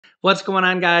What's going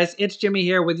on, guys? It's Jimmy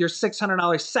here with your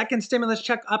 $600 second stimulus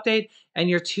check update and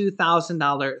your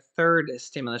 $2,000 third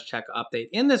stimulus check update.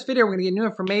 In this video, we're going to get new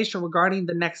information regarding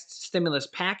the next stimulus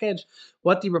package,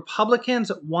 what the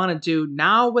Republicans want to do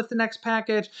now with the next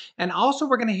package, and also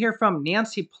we're going to hear from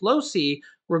Nancy Pelosi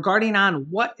regarding on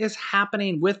what is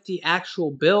happening with the actual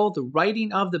bill, the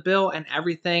writing of the bill, and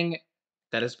everything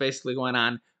that is basically going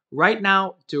on right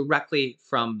now directly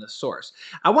from the source.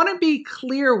 I want to be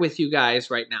clear with you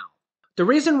guys right now. The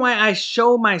reason why I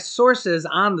show my sources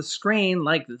on the screen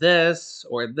like this,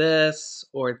 or this,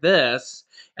 or this,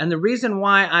 and the reason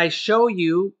why I show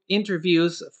you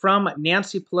interviews from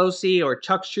Nancy Pelosi or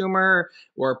Chuck Schumer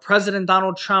or President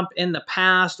Donald Trump in the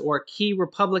past or key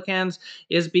Republicans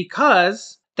is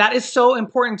because that is so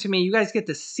important to me. You guys get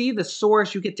to see the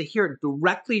source. You get to hear it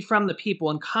directly from the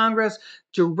people in Congress,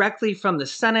 directly from the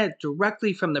Senate,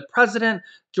 directly from the president,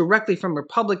 directly from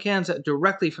Republicans,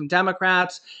 directly from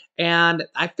Democrats. And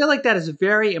I feel like that is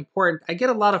very important. I get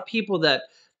a lot of people that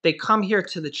they come here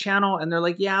to the channel and they're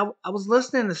like, yeah, I was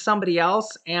listening to somebody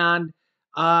else and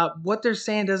what they're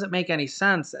saying doesn't make any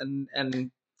sense.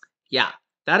 And yeah,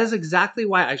 that is exactly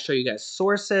why I show you guys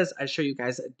sources. I show you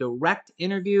guys direct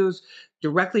interviews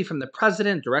directly from the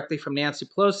president, directly from Nancy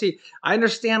Pelosi. I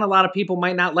understand a lot of people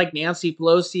might not like Nancy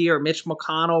Pelosi or Mitch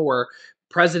McConnell or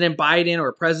President Biden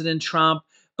or President Trump.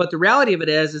 But the reality of it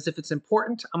is if it's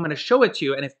important, I'm going to show it to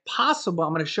you. And if possible,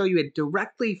 I'm going to show you it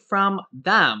directly from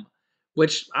them,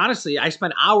 which honestly, I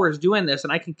spent hours doing this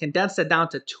and I can condense it down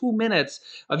to 2 minutes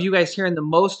of you guys hearing the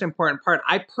most important part.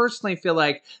 I personally feel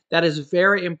like that is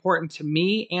very important to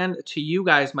me and to you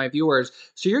guys, my viewers.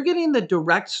 So you're getting the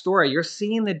direct story. You're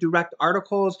seeing the direct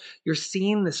articles. You're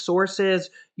seeing the sources.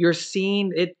 You're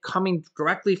seeing it coming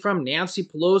directly from Nancy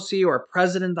Pelosi or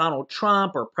President Donald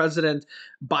Trump or President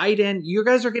Biden. You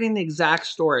guys are getting the exact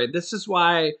story. This is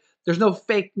why there's no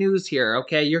fake news here,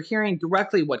 okay? You're hearing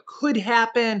directly what could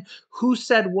happen, who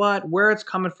said what, where it's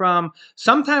coming from.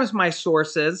 Sometimes my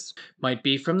sources might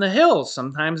be from The Hill.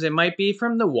 Sometimes it might be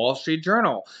from the Wall Street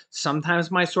Journal. Sometimes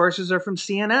my sources are from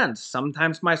CNN.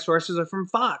 Sometimes my sources are from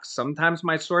Fox. Sometimes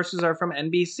my sources are from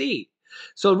NBC.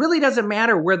 So it really doesn't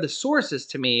matter where the source is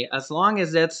to me as long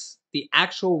as it's the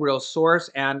actual real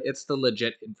source and it's the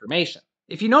legit information.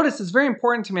 If you notice, it's very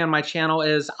important to me on my channel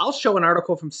is I'll show an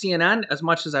article from CNN as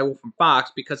much as I will from Fox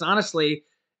because honestly,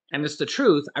 and it's the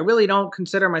truth, I really don't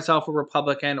consider myself a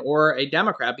Republican or a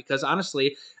Democrat because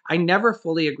honestly, I never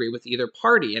fully agree with either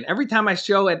party. And every time I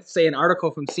show it, say an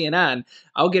article from CNN,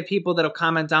 I'll get people that'll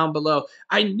comment down below,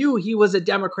 I knew he was a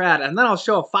Democrat. And then I'll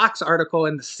show a Fox article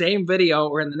in the same video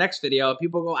or in the next video.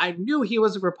 People go, I knew he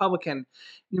was a Republican. And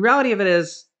the reality of it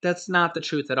is, that's not the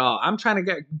truth at all. I'm trying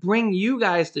to bring you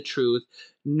guys the truth,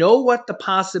 know what the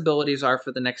possibilities are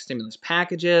for the next stimulus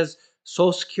packages,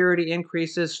 Social Security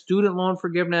increases, student loan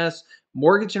forgiveness,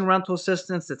 mortgage and rental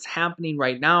assistance that's happening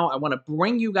right now. I want to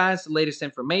bring you guys the latest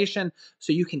information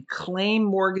so you can claim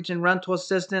mortgage and rental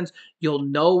assistance. You'll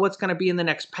know what's going to be in the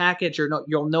next package, or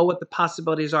you'll know what the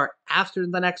possibilities are after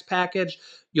the next package.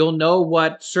 You'll know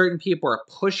what certain people are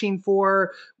pushing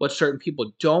for, what certain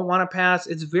people don't want to pass.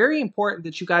 It's very important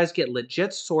that you guys get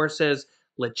legit sources,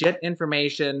 legit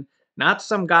information, not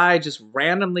some guy just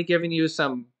randomly giving you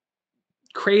some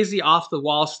crazy off the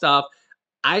wall stuff.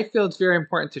 I feel it's very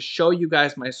important to show you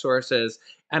guys my sources,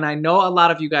 and I know a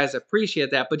lot of you guys appreciate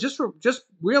that, but just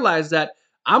realize that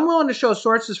I'm willing to show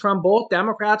sources from both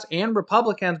Democrats and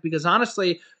Republicans because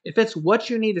honestly, if it's what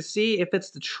you need to see, if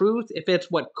it's the truth, if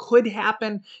it's what could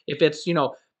happen, if it's,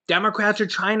 Democrats are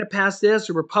trying to pass this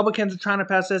or Republicans are trying to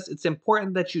pass this, it's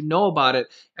important that you know about it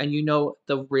and you know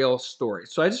the real story.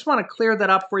 So I just want to clear that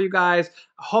up for you guys.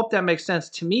 I hope that makes sense.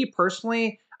 To me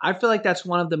personally, I feel like that's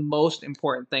one of the most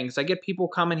important things. I get people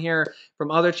coming here from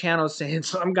other channels saying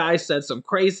some guy said some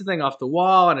crazy thing off the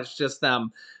wall and it's just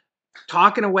them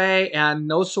talking away and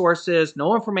no sources,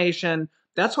 no information.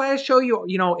 That's why I show you,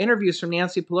 interviews from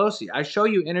Nancy Pelosi. I show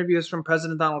you interviews from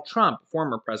President Donald Trump,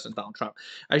 former President Donald Trump.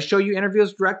 I show you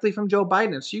interviews directly from Joe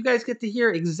Biden. So you guys get to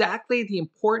hear exactly the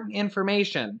important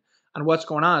information on what's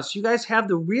going on. So you guys have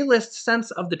the realist sense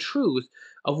of the truth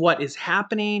of what is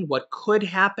happening, what could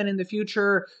happen in the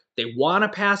future. They want to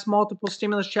pass multiple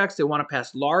stimulus checks. They want to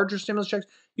pass larger stimulus checks.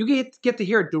 You get to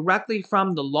hear it directly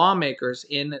from the lawmakers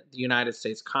in the United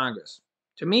States Congress.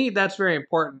 To me, that's very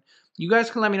important. You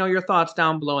guys can let me know your thoughts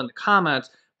down below in the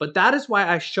comments, but that is why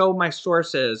I show my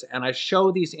sources and I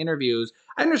show these interviews.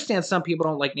 I understand some people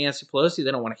don't like Nancy Pelosi.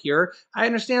 They don't want to hear her. I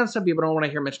understand some people don't want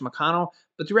to hear Mitch McConnell,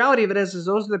 but the reality of it is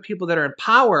those are the people that are in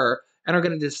power and are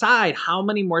going to decide how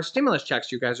many more stimulus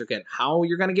checks you guys are getting, how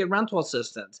you're going to get rental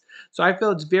assistance. So I feel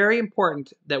it's very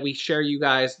important that we share you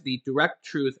guys the direct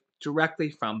truth directly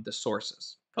from the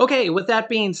sources. Okay, with that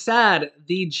being said,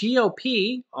 the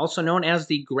GOP, also known as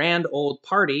the Grand Old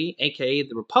Party, aka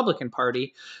the Republican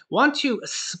Party, want to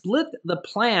split the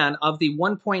plan of the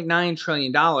 $1.9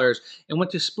 trillion and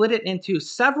want to split it into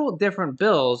several different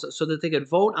bills so that they could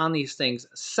vote on these things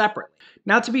separately.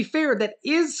 Now, to be fair, that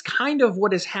is kind of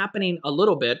what is happening a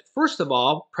little bit. First of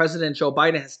all, President Joe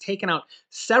Biden has taken out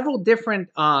several different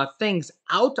things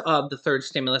out of the third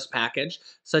stimulus package,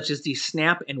 such as the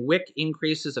SNAP and WIC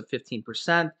increases of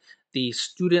 15%, the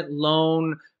student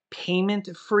loan payment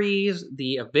freeze,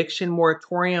 the eviction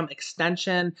moratorium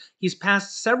extension. He's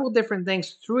passed several different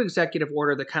things through executive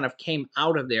order that kind of came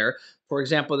out of there. For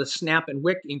example, the SNAP and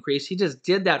WIC increase, he just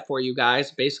did that for you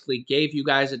guys, basically gave you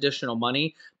guys additional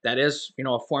money. That is,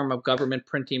 a form of government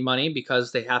printing money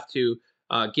because they have to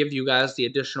give you guys the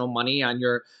additional money on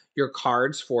your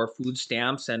cards for food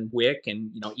stamps and WIC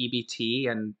and EBT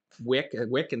and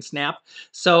WIC and SNAP.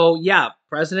 So yeah,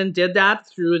 President did that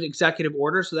through an executive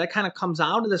order. So that kind of comes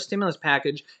out of the stimulus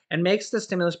package and makes the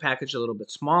stimulus package a little bit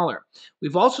smaller.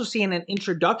 We've also seen an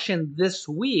introduction this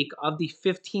week of the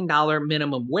 $15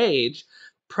 minimum wage.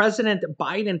 President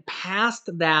Biden passed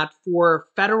that for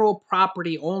federal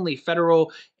property only,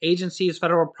 federal agencies,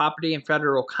 federal property, and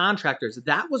federal contractors.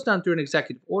 That was done through an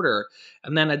executive order.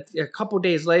 And then a couple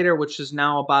days later, which is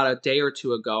now about a day or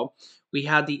two ago, we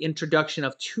had the introduction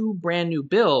of two brand new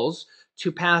bills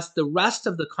to pass the rest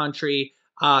of the country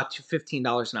to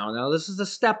 $15 an hour. Now, this is a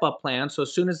step-up plan, so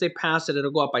as soon as they pass it,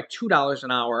 it'll go up by $2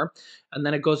 an hour, and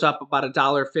then it goes up about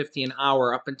 $1.50 an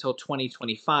hour up until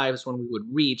 2025 is when we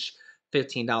would reach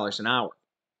 $15 an hour.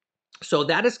 So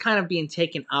that is kind of being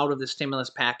taken out of the stimulus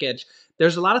package.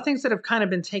 There's a lot of things that have kind of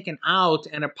been taken out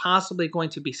and are possibly going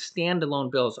to be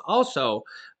standalone bills also.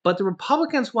 But the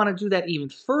Republicans want to do that even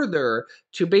further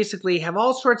to basically have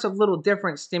all sorts of little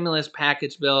different stimulus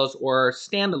package bills or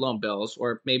standalone bills,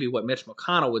 or maybe what Mitch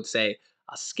McConnell would say,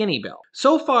 a skinny bill.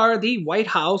 So far, the White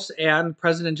House and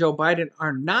President Joe Biden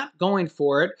are not going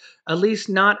for it, at least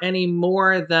not any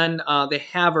more than they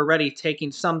have already,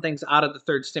 taking some things out of the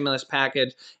third stimulus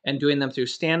package and doing them through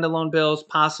standalone bills,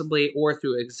 possibly, or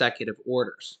through executive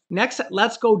orders. Next,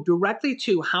 let's go directly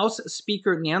to House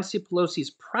Speaker Nancy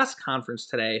Pelosi's press conference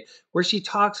today, where she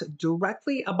talks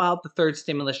directly about the third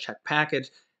stimulus check package.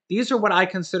 These are what I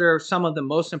consider some of the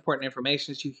most important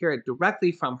information. You hear it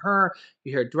directly from her,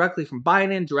 you hear it directly from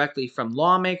Biden, directly from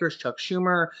lawmakers, Chuck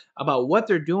Schumer, about what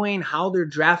they're doing, how they're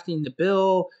drafting the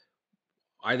bill,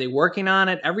 are they working on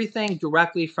it, everything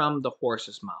directly from the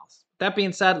horse's mouth. That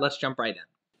being said, let's jump right in.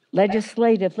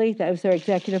 Legislatively, those are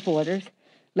executive orders.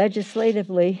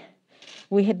 Legislatively,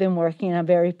 we have been working. I'm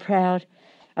very proud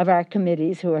of our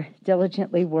committees who are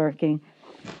diligently working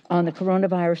on the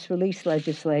coronavirus relief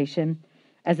legislation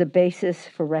as a basis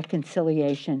for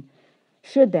reconciliation,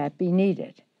 should that be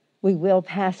needed. We will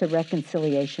pass a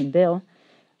reconciliation bill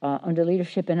under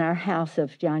leadership in our House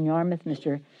of John Yarmouth,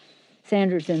 Mr.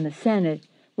 Sanders in the Senate.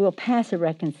 We will pass a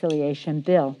reconciliation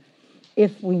bill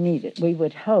if we need it. We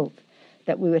would hope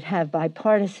that we would have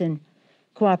bipartisan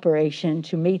cooperation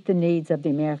to meet the needs of the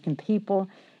American people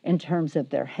in terms of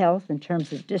their health, in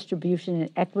terms of distribution in an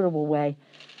equitable way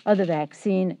of the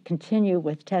vaccine, continue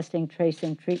with testing,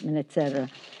 tracing, treatment, etc.,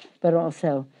 but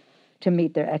also to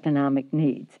meet their economic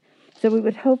needs. So we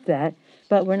would hope that,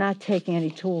 but we're not taking any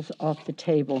tools off the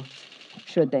table,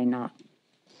 should they not.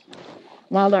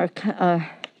 While our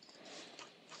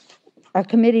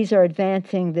committees are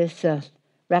advancing this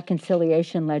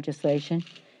reconciliation legislation,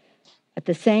 at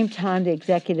the same time the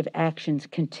executive actions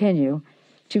continue.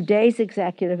 Today's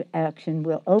executive action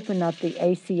will open up the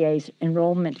ACA's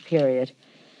enrollment period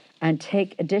and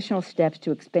take additional steps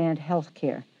to expand health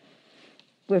care.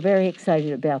 We're very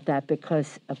excited about that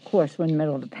because, of course, we're in the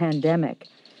middle of a pandemic,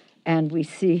 and we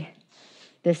see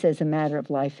this as a matter of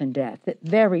life and death.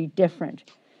 Very different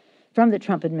from the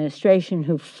Trump administration,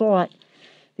 who fought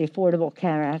the Affordable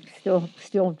Care Act,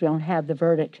 still don't have the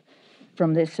verdict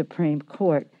from this Supreme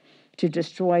Court to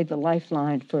destroy the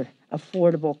lifeline for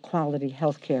affordable, quality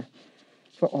health care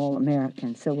for all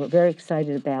Americans. So we're very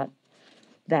excited about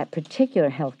that particular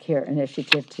health care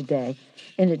initiative today,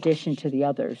 in addition to the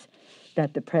others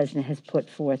that the president has put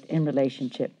forth in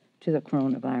relationship to the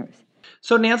coronavirus.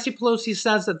 So Nancy Pelosi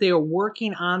says that they are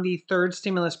working on the third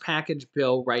stimulus package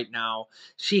bill right now.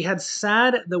 She had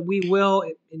said that we will,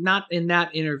 not in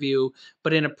that interview,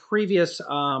 but in a previous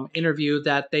interview,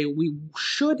 that we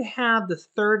should have the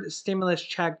third stimulus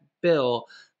check bill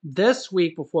this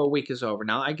week before a week is over.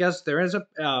 Now, I guess there is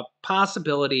a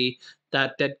possibility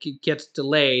that gets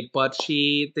delayed, but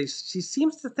she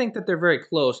seems to think that they're very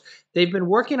close. They've been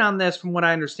working on this, from what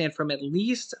I understand, from at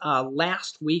least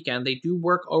last weekend. They do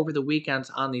work over the weekends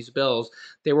on these bills.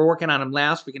 They were working on them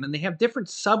last weekend, and they have different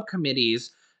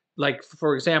subcommittees. Like,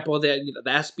 for example, the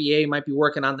SBA might be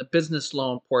working on the business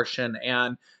loan portion,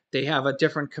 and they have a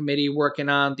different committee working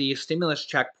on the stimulus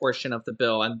check portion of the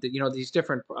bill, and these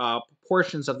different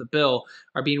portions of the bill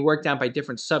are being worked on by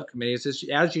different subcommittees.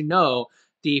 As you know,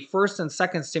 the first and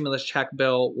second stimulus check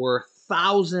bill were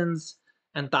thousands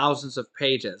and thousands of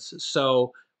pages.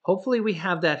 So hopefully we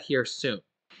have that here soon.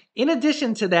 In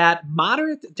addition to that,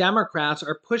 moderate Democrats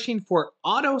are pushing for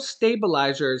auto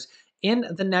stabilizers in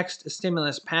the next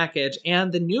stimulus package,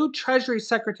 and the new Treasury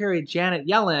Secretary Janet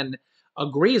Yellen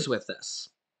agrees with this.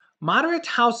 Moderate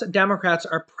House Democrats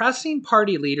are pressing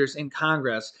party leaders in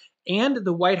Congress and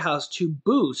the White House to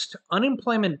boost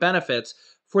unemployment benefits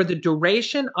for the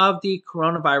duration of the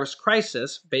coronavirus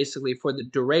crisis, basically for the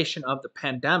duration of the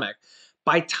pandemic,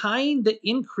 by tying the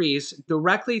increase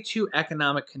directly to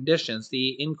economic conditions,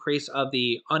 the increase of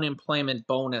the unemployment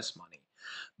bonus money.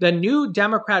 The new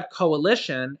Democrat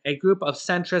coalition, a group of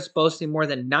centrists boasting more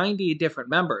than 90 different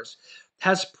members,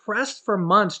 has pressed for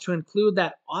months to include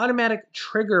that automatic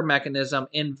trigger mechanism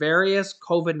in various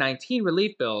COVID-19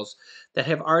 relief bills that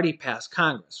have already passed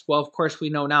Congress. Well, of course,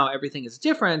 we know now everything is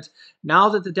different now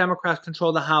that the Democrats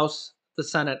control the House, the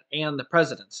Senate, and the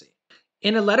presidency.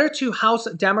 In a letter to House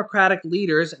Democratic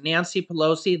leaders Nancy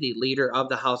Pelosi, the leader of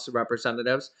the House of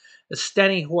Representatives,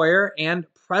 Steny Hoyer, and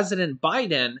President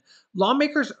Biden,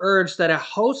 lawmakers urged that a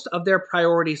host of their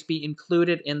priorities be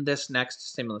included in this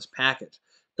next stimulus package.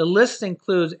 The list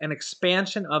includes an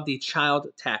expansion of the child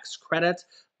tax credit.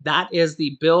 That is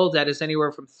the bill that is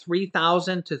anywhere from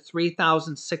 $3,000 to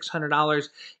 $3,600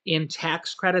 in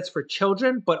tax credits for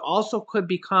children, but also could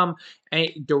become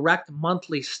a direct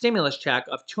monthly stimulus check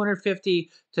of $250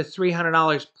 to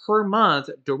 $300 per month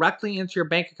directly into your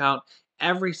bank account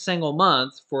every single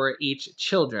month for each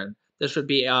children. This would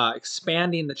be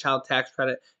expanding the child tax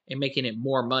credit and making it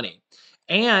more money.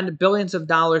 And billions of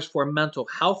dollars for mental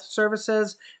health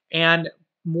services, and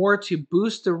more to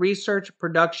boost the research,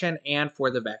 production, and for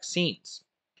the vaccines.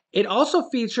 It also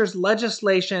features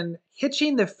legislation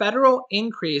hitching the federal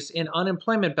increase in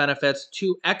unemployment benefits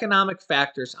to economic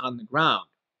factors on the ground.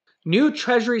 New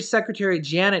Treasury Secretary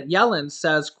Janet Yellen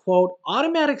says, quote,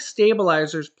 automatic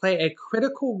stabilizers play a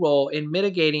critical role in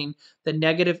mitigating the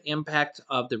negative impact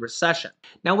of the recession.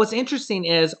 Now, what's interesting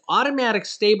is automatic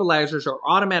stabilizers or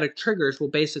automatic triggers will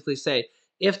basically say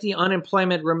if the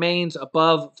unemployment remains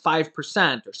above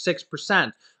 5% or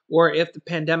 6%, or if the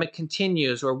pandemic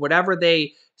continues, or whatever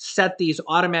they set these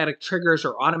automatic triggers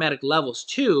or automatic levels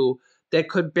to, that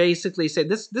could basically say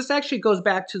this actually goes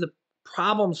back to the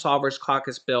Problem Solvers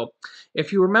Caucus bill.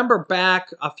 If you remember back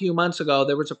a few months ago,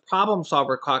 there was a Problem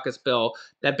Solver Caucus bill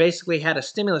that basically had a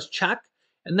stimulus check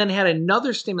and then had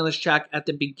another stimulus check at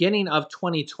the beginning of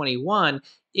 2021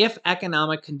 if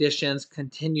economic conditions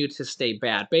continue to stay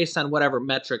bad, based on whatever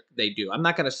metric they do. I'm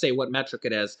not going to say what metric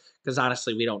it is because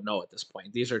honestly, we don't know at this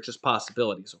point. These are just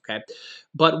possibilities, okay?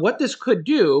 But what this could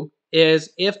do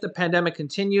is if the pandemic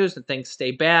continues and things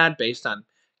stay bad based on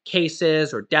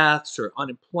cases or deaths or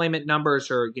unemployment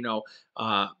numbers or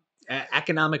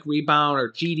economic rebound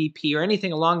or GDP or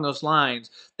anything along those lines,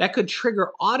 that could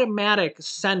trigger automatic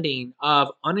sending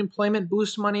of unemployment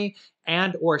boost money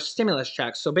and or stimulus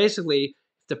checks. So basically,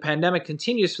 if the pandemic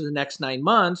continues for the next 9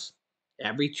 months,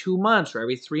 every 2 months or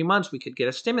every 3 months we could get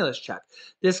a stimulus check.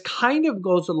 This kind of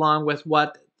goes along with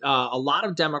what a lot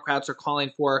of Democrats are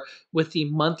calling for with the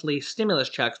monthly stimulus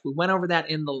checks. We went over that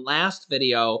in the last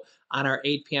video on our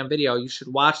 8 p.m. video. You should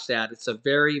watch that. It's a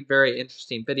very, very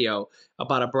interesting video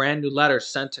about a brand new letter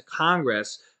sent to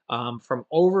Congress from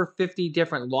over 50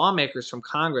 different lawmakers from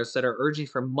Congress that are urging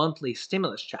for monthly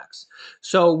stimulus checks.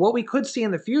 So what we could see in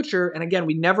the future, and again,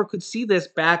 we never could see this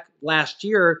back last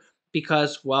year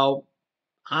because, well,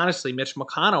 honestly, Mitch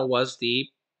McConnell was the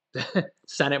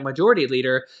Senate Majority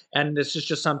Leader, and this is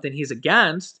just something he's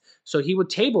against. So he would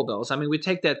table bills. I mean, we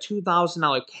take that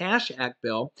 $2,000 Cash Act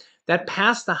bill that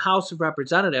passed the House of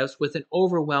Representatives with an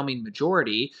overwhelming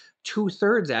majority.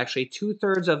 2/3, actually,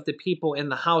 2/3 of the people in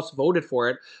the House voted for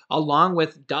it, along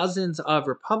with dozens of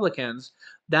Republicans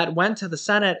that went to the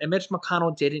Senate, and Mitch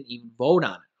McConnell didn't even vote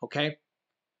on it, okay?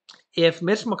 If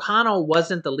Mitch McConnell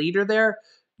wasn't the leader there,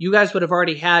 you guys would have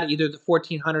already had either the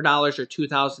 $1,400 or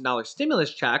 $2,000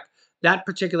 stimulus check. That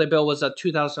particular bill was a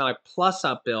 $2,000 plus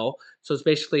up bill. So it's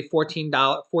basically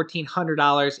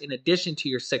 $1,400 in addition to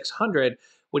your $600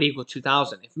 would equal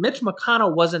 $2,000. If Mitch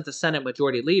McConnell wasn't the Senate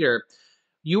Majority Leader,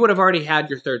 you would have already had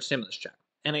your third stimulus check.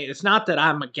 and it's not that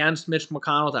I'm against Mitch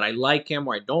McConnell, that I like him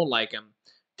or I don't like him.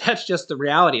 That's just the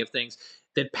reality of things.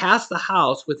 That passed the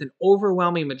House with an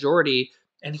overwhelming majority,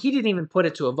 and he didn't even put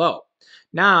it to a vote.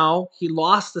 Now, he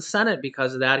lost the Senate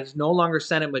because of that. He's no longer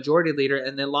Senate Majority Leader,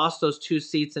 and then lost those 2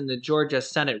 seats in the Georgia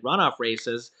Senate runoff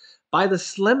races by the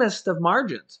slimmest of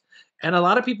margins. And a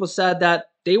lot of people said that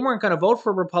they weren't going to vote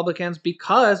for Republicans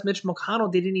because Mitch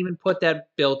McConnell didn't even put that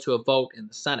bill to a vote in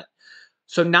the Senate.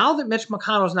 So now that Mitch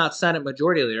McConnell's not Senate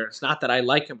Majority Leader, it's not that I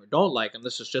like him or don't like him.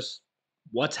 This is just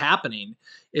what's happening,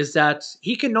 is that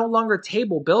he can no longer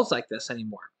table bills like this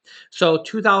anymore. So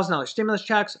 $2,000 stimulus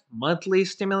checks, monthly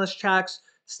stimulus checks,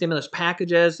 stimulus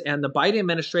packages, and the Biden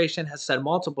administration has said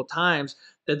multiple times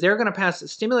that they're going to pass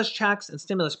stimulus checks and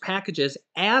stimulus packages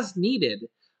as needed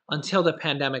until the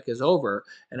pandemic is over.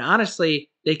 And honestly,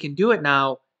 they can do it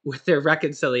now with their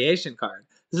reconciliation card.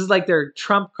 This is like their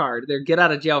Trump card, their get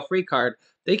out of jail free card.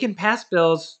 They can pass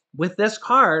bills with this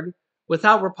card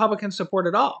without Republican support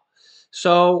at all.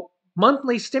 So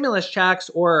monthly stimulus checks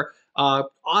or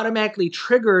automatically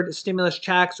triggered stimulus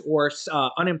checks or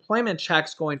unemployment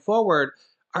checks going forward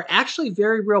are actually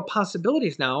very real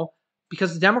possibilities now,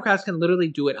 because the Democrats can literally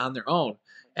do it on their own.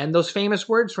 And those famous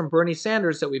words from Bernie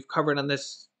Sanders that we've covered on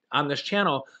this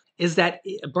channel is that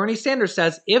Bernie Sanders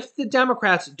says if the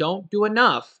Democrats don't do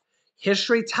enough,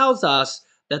 history tells us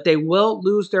that they will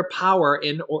lose their power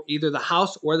in or either the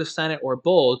House or the Senate or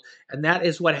both. And that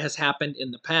is what has happened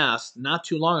in the past, not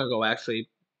too long ago, actually,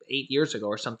 8 years ago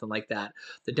or something like that.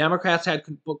 The Democrats had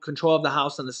control of the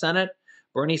House and the Senate.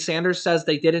 Bernie Sanders says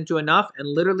they didn't do enough. And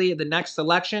literally the next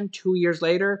election, 2 years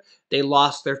later, they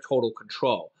lost their total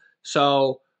control.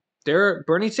 So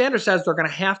Bernie Sanders says they're going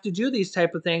to have to do these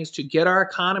type of things to get our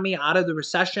economy out of the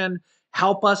recession,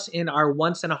 help us in our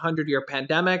once in a 100-year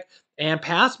pandemic, and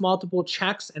pass multiple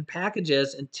checks and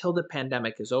packages until the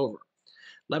pandemic is over.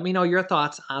 Let me know your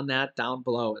thoughts on that down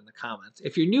below in the comments.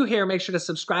 If you're new here, make sure to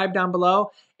subscribe down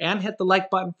below and hit the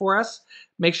like button for us.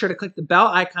 Make sure to click the bell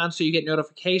icon so you get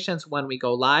notifications when we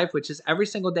go live, which is every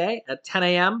single day at 10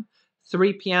 a.m.,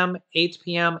 3 p.m., 8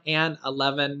 p.m., and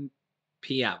 11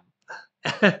 p.m.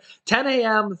 10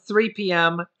 a.m., 3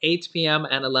 p.m., 8 p.m.,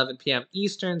 and 11 p.m.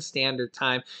 Eastern Standard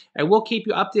Time. I will keep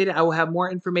you updated. I will have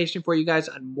more information for you guys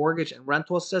on mortgage and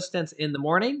rental assistance in the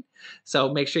morning.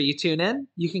 So make sure you tune in.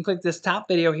 You can click this top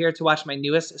video here to watch my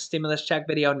newest stimulus check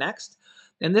video next.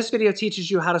 And this video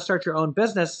teaches you how to start your own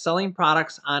business selling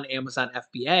products on Amazon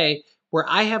FBA, where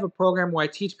I have a program where I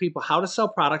teach people how to sell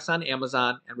products on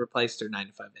Amazon and replace their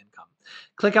 9-to-5 income.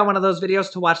 Click on one of those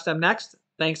videos to watch them next.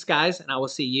 Thanks, guys, and I will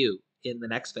see you in the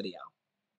next video.